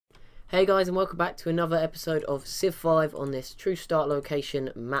Hey guys, and welcome back to another episode of Civ 5 on this true start location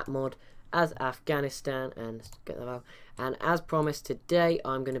map mod as Afghanistan. And let's get that out. And as promised, today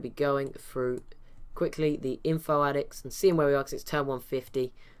I'm going to be going through quickly the info addicts and seeing where we are, because it's turn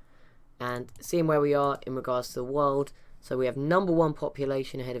 150, and seeing where we are in regards to the world. So we have #1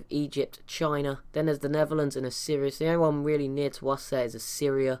 population ahead of Egypt, China, then there's the Netherlands and Assyria. So the only one really near to us there is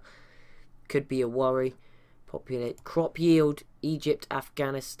Assyria. Could be a worry. Populate crop yield, Egypt,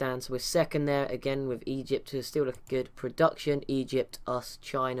 Afghanistan, so we're second there again with Egypt, who's still looking good. Production, Egypt, us,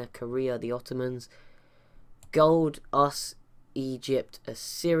 China, Korea, the Ottomans. Gold, us, Egypt,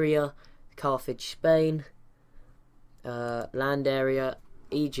 Assyria, Carthage, Spain. Land area,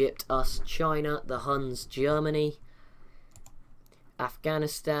 Egypt, us, China, the Huns, Germany.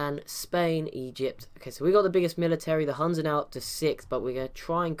 Afghanistan, Spain, Egypt. Okay, so we got the biggest military. The Huns are now up to 6, but we're going to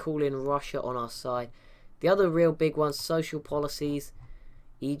try and call in Russia on our side. The other real big ones, social policies,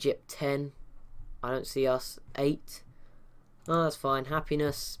 Egypt 10, I don't see us, 8, oh that's fine.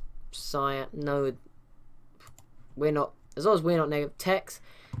 Happiness, Sire, no, we're not, as long as we're not negative. Techs,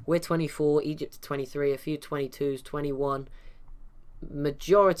 we're 24, Egypt 23, a few 22s, 21,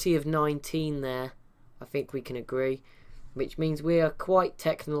 majority of 19 there, I think we can agree, which means we are quite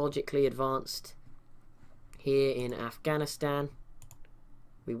technologically advanced here in Afghanistan.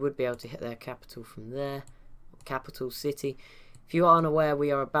 We would be able to hit their capital from there, capital city. If you are unaware,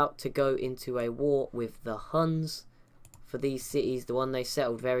 we are about to go into a war with the Huns for these cities, the one they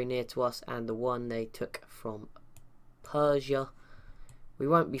settled very near to us and the one they took from Persia. We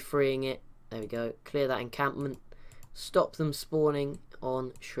won't be freeing it. There we go. Clear that encampment. Stop them spawning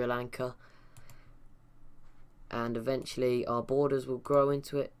on Sri Lanka. And eventually our borders will grow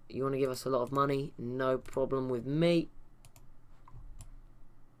into it. You want to give us a lot of money? No problem with me.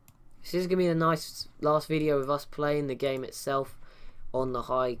 This is going to be a nice last video of us playing the game itself on the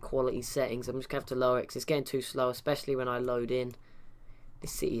high quality settings. I'm just going to have to lower it because it's getting too slow, especially when I load in.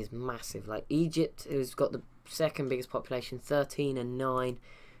 This city is massive. Like Egypt, who's got the second biggest population, 13 and 9.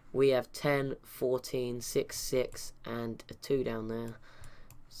 We have 10, 14, 6, 6 and a 2 down there.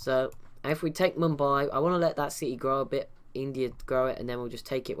 So if we take Mumbai, I want to let that city grow a bit. India grow it, and then we'll just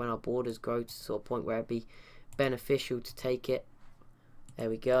take it when our borders grow to sort of point where it'd be beneficial to take it. There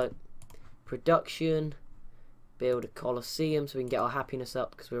we go. Production, build a Colosseum so we can get our happiness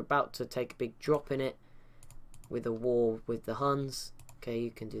up, because we're about to take a big drop in it with a war with the Huns. Okay,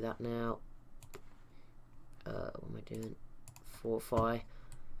 you can do that now. What am I doing? Fortify.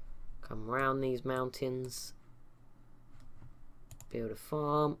 Come around these mountains. Build a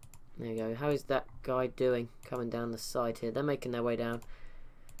farm. There you go. How is that guy doing? Coming down the side here. They're making their way down.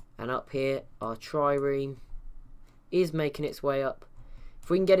 And up here, our trireme is making its way up. If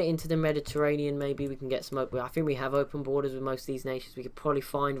we can get it into the Mediterranean, maybe we can get some open. I think we have open borders with most of these nations. We could probably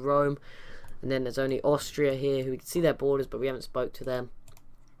find Rome. And then there's only Austria here, who we can see their borders, but we haven't spoke to them.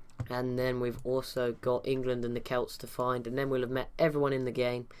 And then we've also got England and the Celts to find. And then we'll have met everyone in the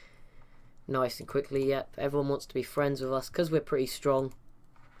game nice and quickly. Yep, everyone wants to be friends with us because we're pretty strong.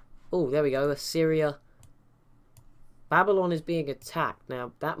 Oh, there we go. Assyria. Babylon is being attacked.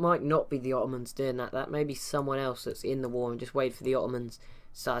 Now, that might not be the Ottomans doing that. That may be someone else that's in the war and just wait for the Ottomans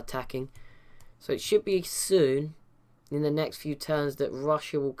to start attacking. So it should be soon, in the next few turns, that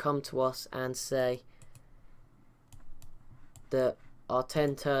Russia will come to us and say that our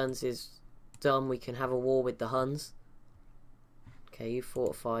 10 turns is done. We can have a war with the Huns. Okay, you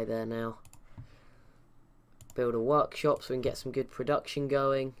fortify there now. Build a workshop so we can get some good production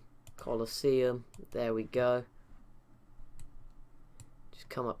going. Colosseum. There we go.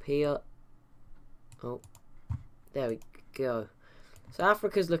 Come up here. Oh, there we go. So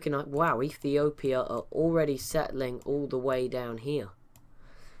Africa's looking like, wow, Ethiopia are already settling all the way down here.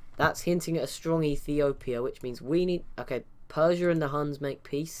 That's hinting at a strong Ethiopia, which means we need, okay, Persia and the Huns make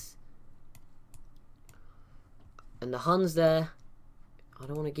peace. And the Huns there, I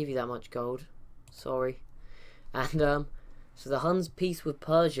don't want to give you that much gold, sorry. And so the Huns peace with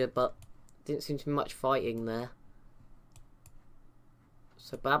Persia, but didn't seem to be much fighting there.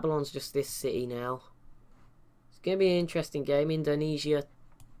 So Babylon's just this city now. It's going to be an interesting game. Indonesia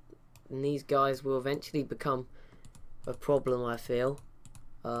and these guys will eventually become a problem, I feel.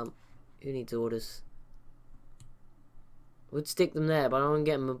 Who needs orders? Would stick them there, but I don't want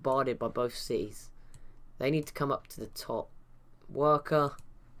to get them bombarded by both cities. They need to come up to the top. Worker.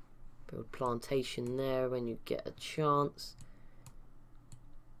 Build plantation there when you get a chance.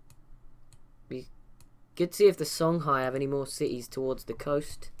 Good to see if the Songhai have any more cities towards the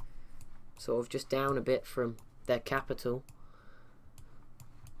coast. Sort of just down a bit from their capital.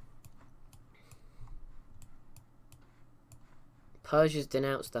 Persia's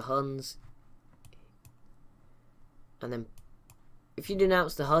denounced the Huns. And then, if you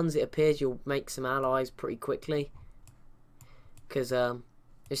denounce the Huns, it appears you'll make some allies pretty quickly. Because,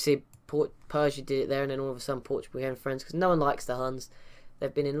 you see, Persia did it there, and then all of a sudden Portugal became friends. Because no one likes the Huns.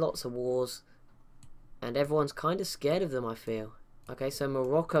 They've been in lots of wars. And everyone's kind of scared of them, I feel. Okay, so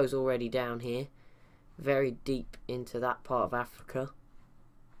Morocco's already down here. Very deep into that part of Africa.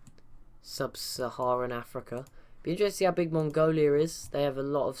 Sub-Saharan Africa. Be interested to see how big Mongolia is. They have a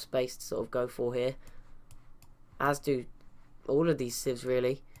lot of space to sort of go for here. As do all of these civs,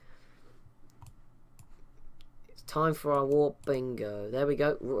 really. It's time for our war. Bingo. There we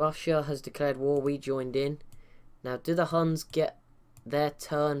go. Russia has declared war. We joined in. Now, do the Huns get their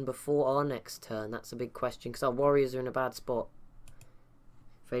turn before our next turn? That's a big question, because our warriors are in a bad spot.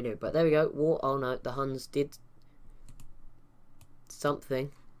 If they do. But there we go. War. Oh, no. The Huns did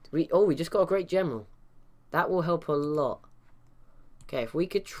something. We just got a great general. That will help a lot. Okay, if we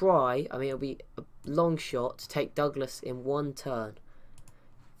could try, I mean, it'll be a long shot to take Douglas in one turn.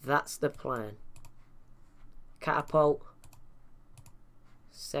 That's the plan. Catapult.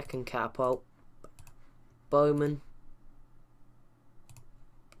 Second catapult. Bowman.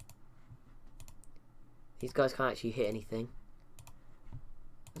 These guys can't actually hit anything.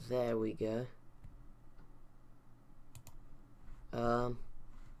 There we go. Come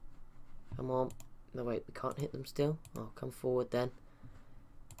on. No, wait, we can't hit them still. Oh, come forward then.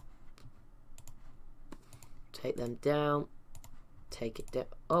 Take them down. Take it down.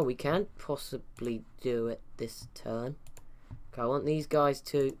 Oh, we can possibly do it this turn. Okay, I want these guys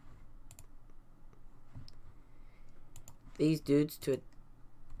to... These dudes to...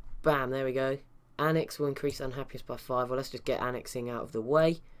 Bam, there we go. Annex will increase unhappiness by 5. Well, let's just get annexing out of the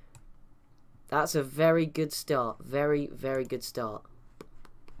way. That's a very good start. Very, very good start.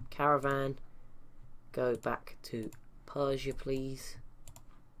 Caravan. Go back to Persia, please.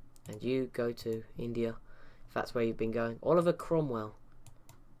 And you go to India, if that's where you've been going. Oliver Cromwell.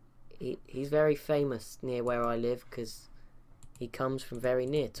 He's very famous near where I live, because he comes from very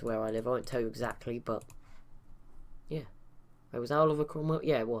near to where I live. I won't tell you exactly, but yeah. It was Oliver Cromwell?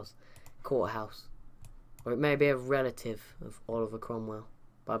 Yeah, it was. Courthouse. Or it may be a relative of Oliver Cromwell.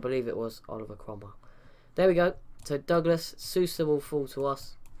 But I believe it was Oliver Cromwell. There we go. So Douglas, Susa will fall to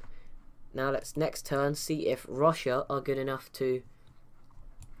us. Now let's next turn see if Russia are good enough to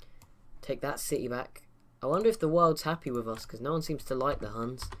take that city back. I wonder if the world's happy with us, because no one seems to like the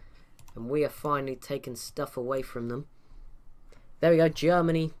Huns. And we are finally taking stuff away from them. There we go,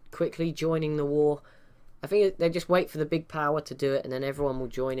 Germany quickly joining the war. I think they just wait for the big power to do it, and then everyone will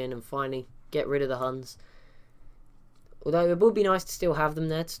join in and finally get rid of the Huns. Although it would be nice to still have them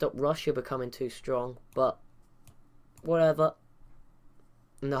there to stop Russia becoming too strong. But whatever.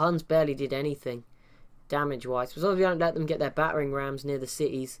 And the Huns barely did anything damage-wise. As long as we don't let them get their battering rams near the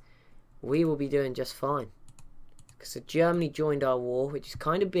cities, we will be doing just fine. So Germany joined our war, which is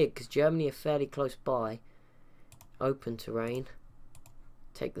kind of big, because Germany are fairly close by. Open terrain.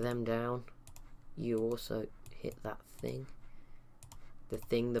 Take them down. You also hit that thing.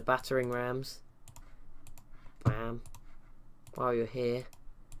 The battering rams. Bam. While you're here,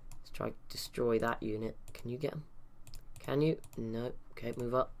 let's try to destroy that unit. Can you get them? Can you? No. Okay,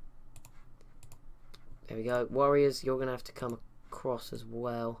 move up. There we go. Warriors, you're going to have to come across as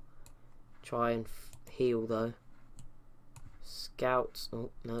well. Try and heal, though. Scouts.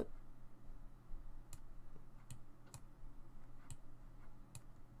 Oh, no.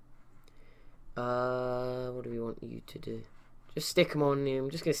 What do we want you to do? Just stick them on.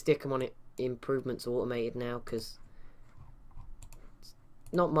 I'm just going to stick them on it. Improvements automated now, because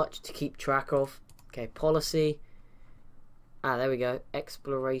not much to keep track of. Okay, policy. Ah, there we go.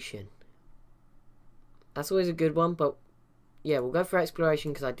 Exploration. That's always a good one, but yeah, we'll go for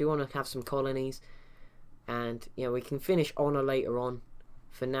exploration because I do want to have some colonies. And, you know, we can finish honor later on.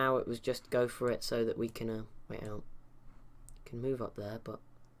 For now, it was just go for it so that we can, wait out. You can move up there, but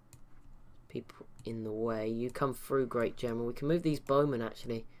people in the way. You come through, Great General. We can move these bowmen,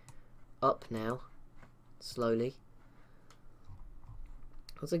 actually, up now. Slowly.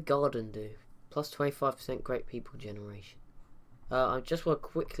 What's a garden do? Plus 25% great people generation. I just want to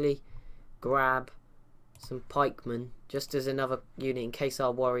quickly grab some pikemen, just as another unit in case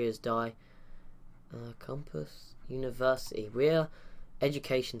our warriors die. Compass, university. We're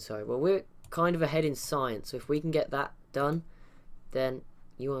education, sorry. Well, we're kind of ahead in science, so if we can get that done, then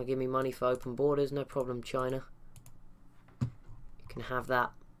you want to give me money for open borders, no problem, China. You can have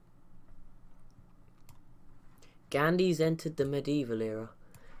that. Gandhi's entered the medieval era.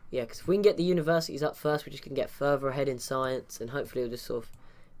 Yeah, because if we can get the universities up first, we're just going to get further ahead in science, and hopefully it'll just sort of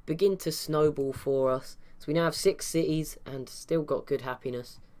begin to snowball for us. So we now have 6 cities and still got good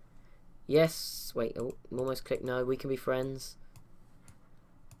happiness. Yes, wait, oh, almost clicked no, we can be friends.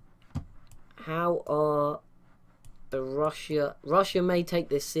 How are the Russia may take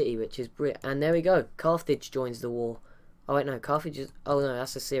this city, which is brilliant. And there we go, Carthage joins the war. Oh wait, no, Carthage is, oh no,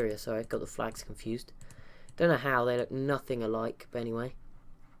 that's Assyria, sorry, I got the flags confused. Don't know how, they look nothing alike, but anyway.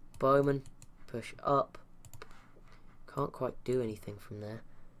 Bowman, push up. Can't quite do anything from there.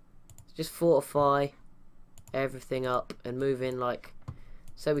 Just fortify everything up and move in like,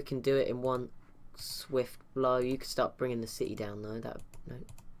 so we can do it in one swift blow. You can start bringing the city down though. That, no,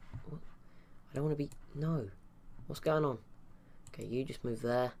 what? I don't want to be, no. What's going on? Okay, you just move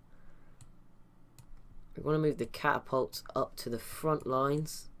there. We want to move the catapults up to the front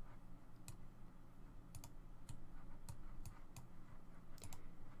lines.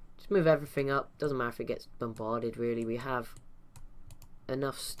 Move everything up, doesn't matter if it gets bombarded really, we have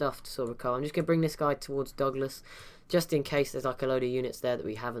enough stuff to sort of recover. I'm just going to bring this guy towards Douglas just in case there's like a load of units there that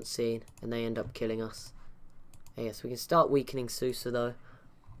we haven't seen and they end up killing us. Yes, we can start weakening Susa though.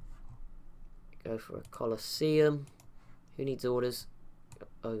 Go for a Colosseum. Who needs orders?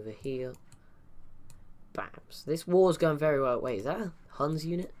 Over here. Bam. So this war's going very well. Wait, is that a Huns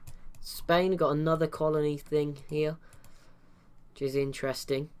unit? Spain got another colony thing here, which is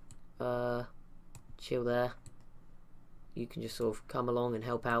interesting. Chill there. You can just sort of come along and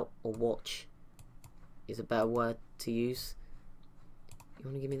help out, or watch is a better word to use. You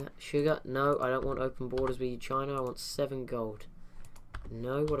want to give me that sugar? No, I don't want open borders with you, China. I want 7 gold.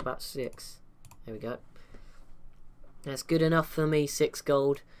 No, what about 6? There we go. That's good enough for me, 6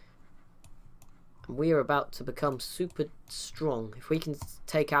 gold. And we are about to become super strong. If we can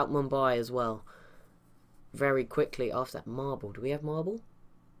take out Mumbai as well very quickly after that. Marble. Do we have marble?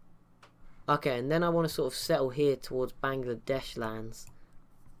 Okay, and then I want to sort of settle here towards Bangladesh lands.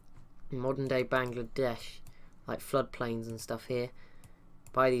 Modern day Bangladesh. Like floodplains and stuff here.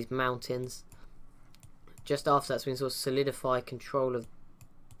 By these mountains. Just after that, so we can sort of solidify control of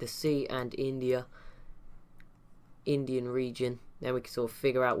the sea and Indian region. Then we can sort of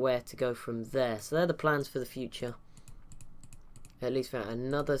figure out where to go from there. So they're the plans for the future. At least for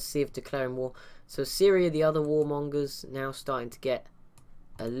another Civ declaring war. So Syria, the other warmongers, now starting to get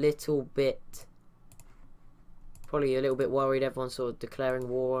a little bit, probably a little bit worried. Everyone's sort of declaring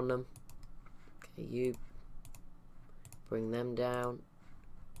war on them. Okay, you bring them down.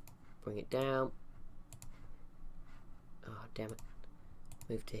 Bring it down. Oh, damn it.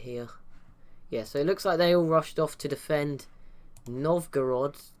 Move to here. Yeah, so it looks like they all rushed off to defend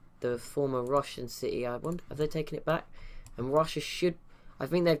Novgorod, the former Russian city. I wonder, have they taken it back? And Russia should, I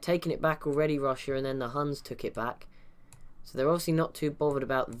think they've taken it back already, Russia, and then the Huns took it back. So they're obviously not too bothered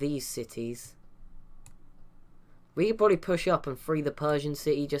about these cities. We could probably push up and free the Persian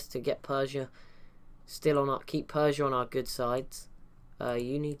city just to get Persia still on our, keep Persia on our good sides.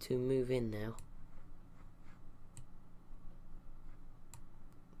 You need to move in now.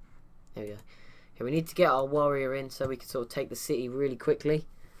 There we go. Okay, we need to get our warrior in so we can sort of take the city really quickly.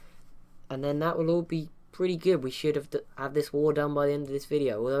 And then that will all be pretty good. We should have had this war done by the end of this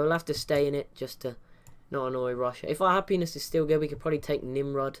video. Although we'll have to stay in it just to not annoy Russia. If our happiness is still good, we could probably take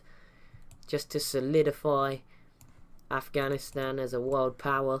Nimrod just to solidify Afghanistan as a world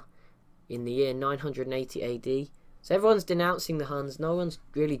power in the year 980 AD. So everyone's denouncing the Huns. No one's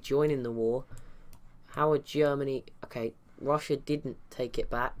really joining the war. How are Germany... Okay, Russia didn't take it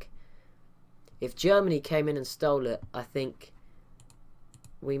back. If Germany came in and stole it, I think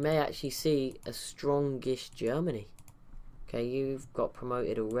we may actually see a strongish Germany. Okay, you've got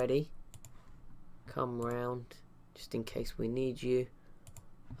promoted already. Come round, just in case we need you.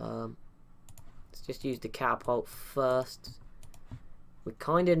 Let's just use the catapult first. We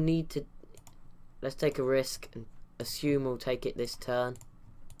kind of need to... Let's take a risk and assume we'll take it this turn.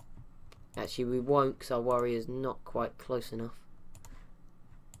 Actually, we won't because our warrior's not quite close enough.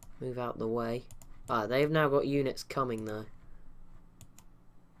 Move out the way. Ah, they've now got units coming though.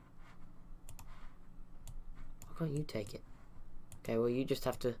 Why can't you take it? Okay, well you just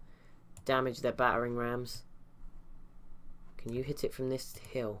have to damage their battering rams. Can you hit it from this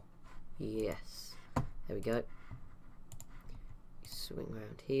hill? Yes. There we go. Swing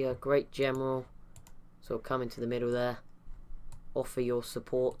around here. Great general. So come into the middle there. Offer your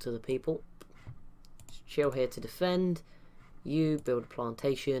support to the people. Just chill here to defend. You build a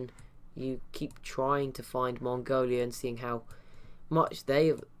plantation. You keep trying to find Mongolia and seeing how much they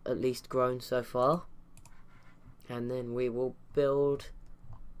have at least grown so far. And then we will build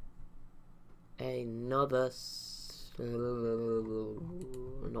another...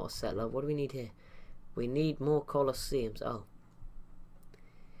 Not a settler. What do we need here? We need more Colosseums. Oh.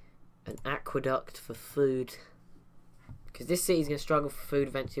 an aqueduct for food. Because this city's going to struggle for food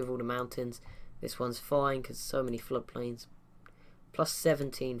eventually with all the mountains. This one's fine because so many floodplains. Plus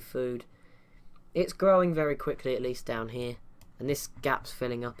 17 food. It's growing very quickly, at least down here. And this gap's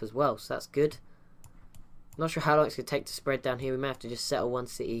filling up as well, so that's good. Not sure how long it's going to take to spread down here. We may have to just settle one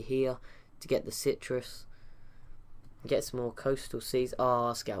city here to get the citrus. Get some more coastal seas. Oh,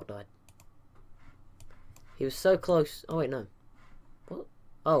 our scout died. He was so close. Oh, wait, no. What?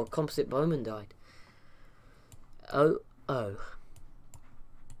 Oh, composite bowman died. Oh.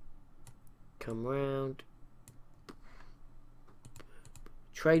 Come round.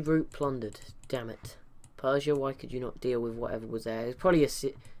 Trade route plundered. Damn it. Persia, why could you not deal with whatever was there? It was probably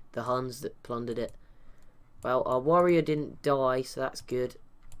the Huns that plundered it. Well, our warrior didn't die, so that's good.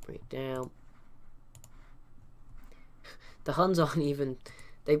 Bring it down. The Huns aren't even...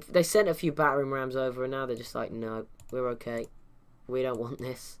 They sent a few battering rams over, and now they're just like, no, we're okay. We don't want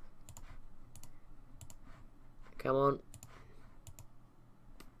this. Come on.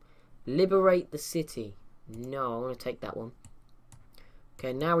 Liberate the city. No, I want to take that one.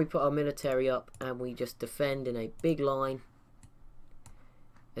 Okay, now we put our military up and we just defend in a big line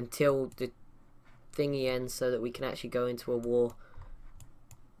until the thingy ends so that we can actually go into a war.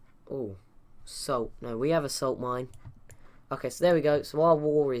 Oh, salt. No, we have a salt mine. Okay, so there we go. So our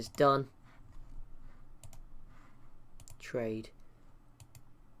war is done. Trade.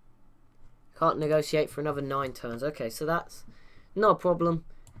 Can't negotiate for another 9 turns. Okay, so that's no problem.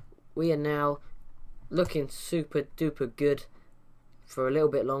 We are now looking super duper good for a little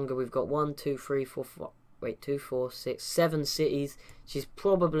bit longer. We've got 1, 2, 3, 4, 5, wait, 2, 4, 6, 7 cities, which is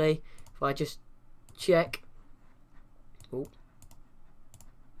probably, if I just check,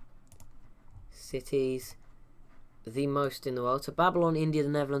 cities, the most in the world. So Babylon, India, the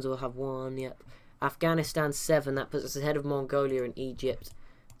Netherlands will have 1, yep. Afghanistan 7, that puts us ahead of Mongolia and Egypt.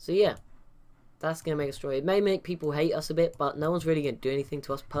 So yeah, that's going to make a story. It may make people hate us a bit, but no one's really going to do anything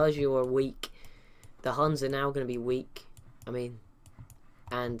to us. Persia are weak. The Huns are now going to be weak. I mean,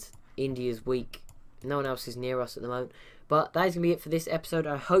 and India's weak. No one else is near us at the moment. But that is going to be it for this episode.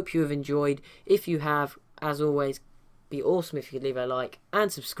 I hope you have enjoyed. If you have, as always, be awesome if you could leave a like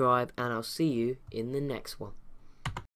and subscribe. And I'll see you in the next one.